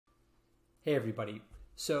Hey everybody.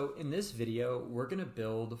 So in this video, we're going to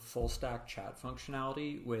build full stack chat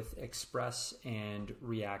functionality with Express and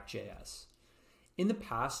React.js. In the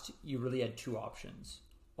past, you really had two options.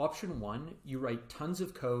 Option one, you write tons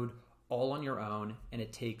of code all on your own and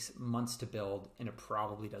it takes months to build and it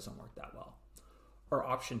probably doesn't work that well. Or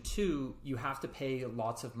option two, you have to pay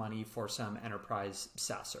lots of money for some enterprise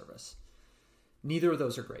SaaS service. Neither of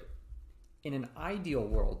those are great. In an ideal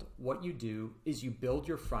world, what you do is you build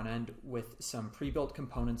your front end with some pre-built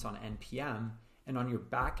components on NPM, and on your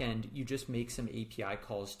back end, you just make some API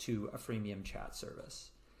calls to a freemium chat service.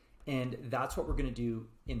 And that's what we're going to do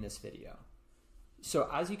in this video. So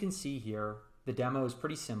as you can see here, the demo is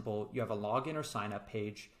pretty simple. You have a login or sign up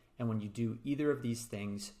page, and when you do either of these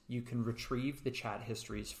things, you can retrieve the chat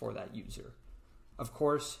histories for that user. Of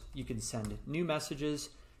course, you can send new messages,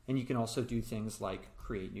 and you can also do things like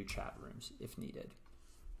create new chat rooms if needed.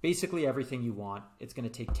 Basically everything you want. It's going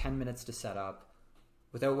to take 10 minutes to set up.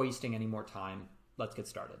 Without wasting any more time, let's get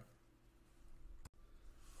started.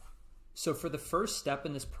 So for the first step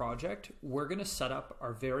in this project, we're going to set up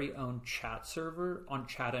our very own chat server on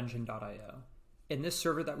chatengine.io. And this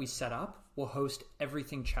server that we set up will host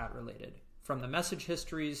everything chat related, from the message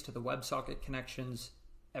histories to the WebSocket connections,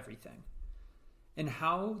 everything. And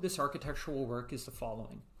how this architecture will work is the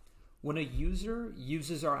following. When a user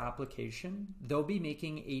uses our application, they'll be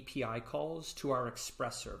making API calls to our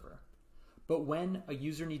Express server. But when a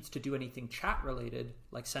user needs to do anything chat related,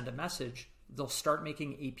 like send a message, they'll start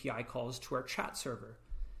making API calls to our chat server.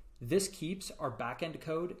 This keeps our backend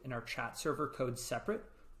code and our chat server code separate,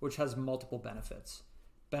 which has multiple benefits.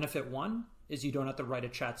 Benefit one is you don't have to write a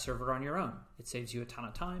chat server on your own. It saves you a ton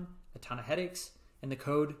of time, a ton of headaches, and the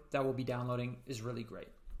code that we'll be downloading is really great.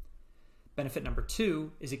 Benefit number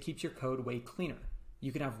two is it keeps your code way cleaner.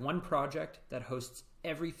 You can have one project that hosts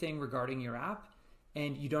everything regarding your app,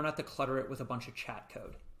 and you don't have to clutter it with a bunch of chat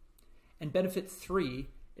code. And benefit three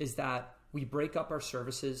is that we break up our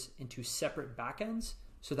services into separate backends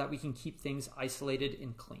so that we can keep things isolated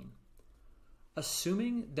and clean.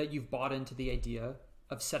 Assuming that you've bought into the idea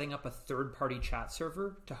of setting up a third-party chat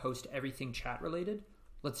server to host everything chat related,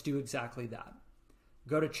 let's do exactly that.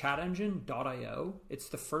 Go to chatengine.io. It's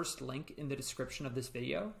the first link in the description of this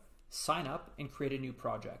video. Sign up and create a new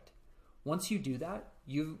project. Once you do that,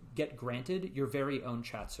 you get granted your very own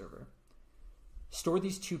chat server. Store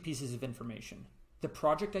these two pieces of information. The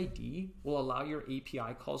project ID will allow your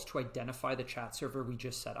API calls to identify the chat server we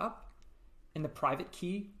just set up, and the private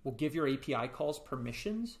key will give your API calls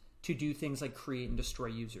permissions to do things like create and destroy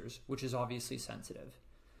users, which is obviously sensitive.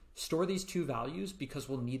 Store these two values because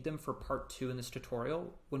we'll need them for part two in this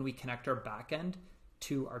tutorial when we connect our backend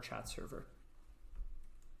to our chat server.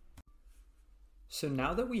 So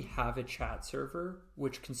now that we have a chat server,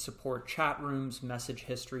 which can support chat rooms, message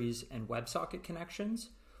histories, and WebSocket connections,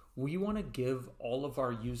 we want to give all of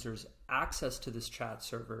our users access to this chat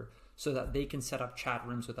server so that they can set up chat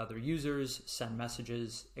rooms with other users, send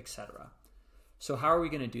messages, etc. So how are we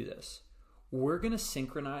going to do this? We're going to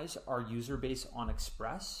synchronize our user base on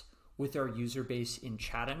Express with our user base in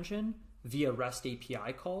ChatEngine via REST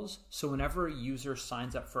API calls. So whenever a user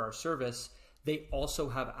signs up for our service, they also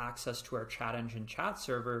have access to our ChatEngine chat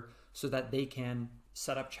server so that they can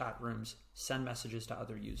set up chat rooms, send messages to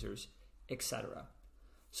other users, etc.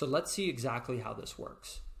 So let's see exactly how this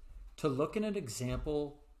works. To look at an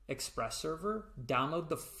example Express server, download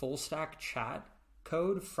the full stack chat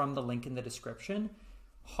code from the link in the description.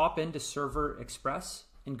 Hop into Server Express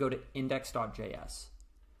and go to index.js.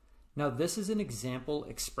 Now this is an example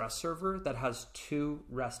Express server that has two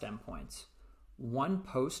REST endpoints, one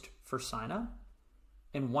post for signup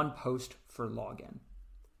and one post for login.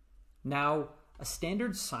 Now a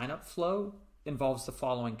standard signup flow involves the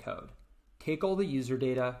following code. Take all the user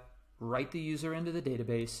data, write the user into the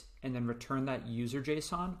database, and then return that user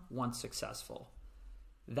JSON once successful.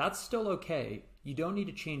 That's still okay. You don't need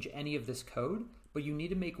to change any of this code, but you need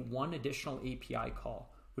to make one additional API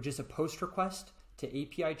call, which is a post request to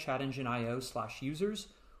API chatengine.io/users,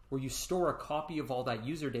 where you store a copy of all that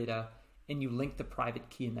user data and you link the private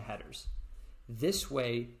key in the headers. This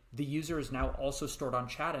way, the user is now also stored on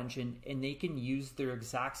ChatEngine and they can use their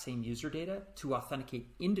exact same user data to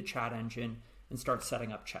authenticate into ChatEngine and start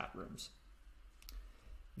setting up chat rooms.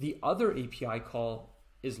 The other API call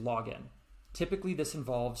is login. Typically, this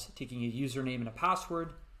involves taking a username and a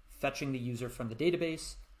password, fetching the user from the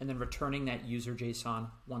database, and then returning that user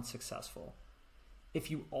JSON once successful.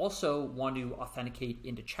 If you also want to authenticate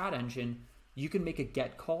into ChatEngine, you can make a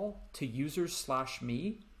GET call to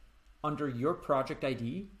users/me under your project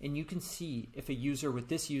ID, and you can see if a user with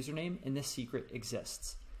this username and this secret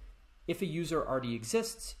exists. If a user already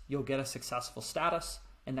exists, you'll get a successful status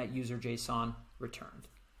and that user JSON returned.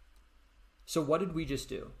 So what did we just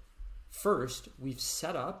do? First, we've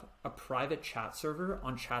set up a private chat server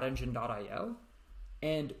on chatengine.io.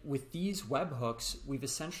 And with these webhooks, we've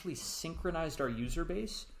essentially synchronized our user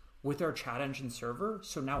base with our chat engine server.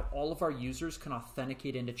 So now all of our users can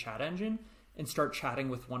authenticate into chat engine and start chatting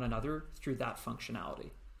with one another through that functionality.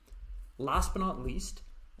 Last but not least,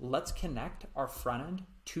 let's connect our front end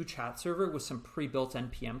to chat server with some pre-built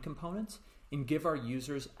NPM components and give our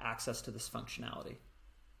users access to this functionality.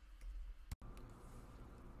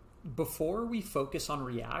 Before we focus on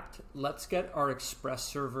React, let's get our Express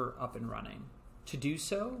server up and running. To do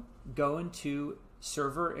so, go into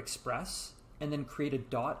server express and then create a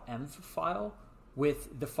 .env file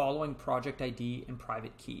with the following project ID and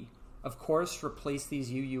private key. Of course, replace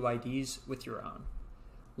these UUIDs with your own.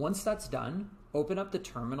 Once that's done, open up the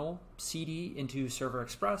terminal, cd into server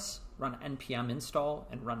express, run npm install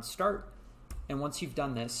and run start. And once you've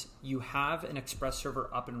done this, you have an Express server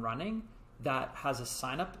up and running that has a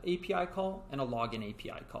signup API call and a login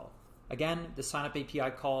API call. Again, the signup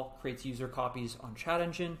API call creates user copies on Chat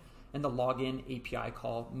Engine, and the login API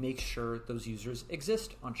call makes sure those users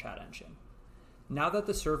exist on Chat Engine. Now that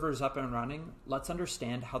the server is up and running, let's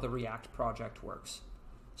understand how the React project works.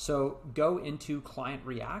 So go into Client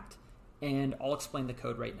React, and I'll explain the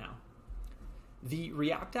code right now. The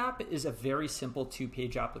React app is a very simple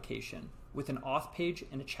two-page application with an auth page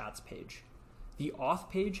and a chats page. The auth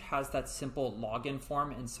page has that simple login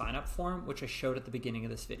form and signup form, which I showed at the beginning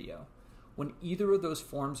of this video. When either of those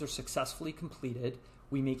forms are successfully completed,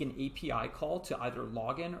 we make an API call to either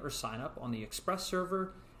login or sign up on the Express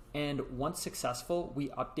server, and once successful, we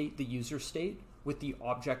update the user state with the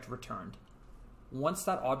object returned. Once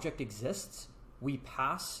that object exists, we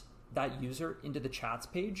pass that user into the chats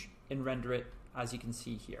page and render it as you can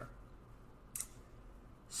see here.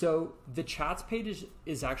 So the chats page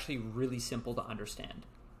is actually really simple to understand.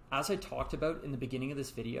 As I talked about in the beginning of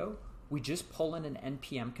this video, we just pull in an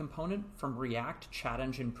NPM component from React Chat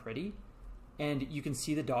Engine Pretty, and you can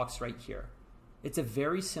see the docs right here. It's a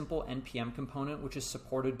very simple NPM component which is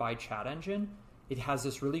supported by Chat Engine. It has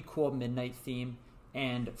this really cool midnight theme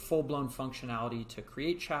and full-blown functionality to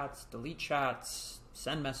create chats, delete chats,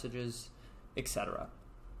 send messages, etc.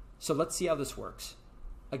 So let's see how this works.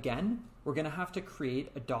 Again, we're going to have to create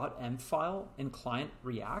a .env file in Client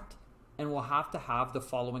React, and we'll have to have the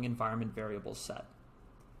following environment variables set.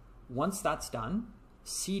 Once that's done,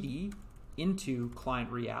 cd into Client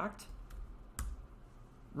React,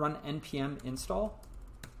 run npm install,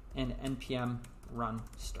 and npm run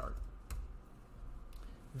start.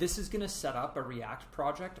 This is going to set up a React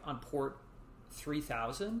project on port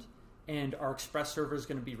 3000, and our Express server is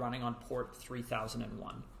going to be running on port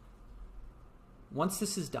 3001. Once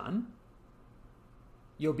this is done,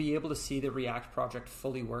 you'll be able to see the React project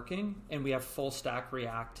fully working, and we have full stack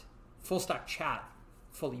chat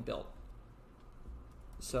fully built.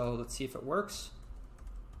 So let's see if it works.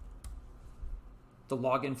 The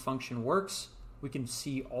login function works. We can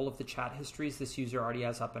see all of the chat histories this user already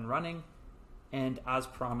has up and running. And as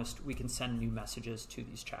promised, we can send new messages to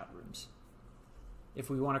these chat rooms. If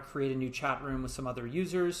we want to create a new chat room with some other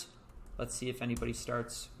users, let's see if anybody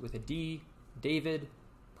starts with a D. David,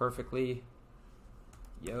 perfectly.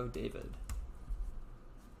 Yo, David.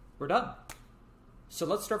 We're done. So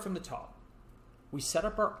let's start from the top. We set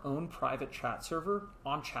up our own private chat server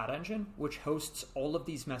on Chat Engine, which hosts all of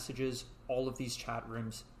these messages, all of these chat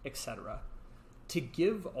rooms, etc. To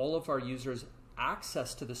give all of our users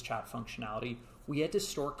access to this chat functionality, we had to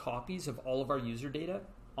store copies of all of our user data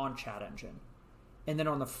on Chat Engine. And then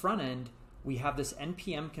on the front end, we have this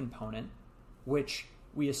NPM component, which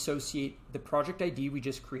we associate the project ID we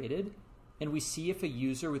just created, and we see if a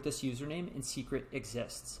user with this username in secret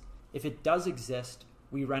exists. If it does exist,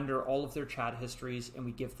 we render all of their chat histories and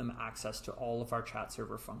we give them access to all of our chat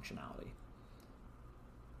server functionality.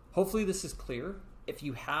 Hopefully this is clear. If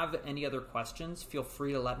you have any other questions, feel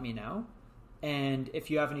free to let me know. And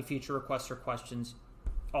if you have any feature requests or questions,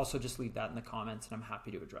 also just leave that in the comments and I'm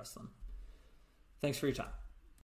happy to address them. Thanks for your time.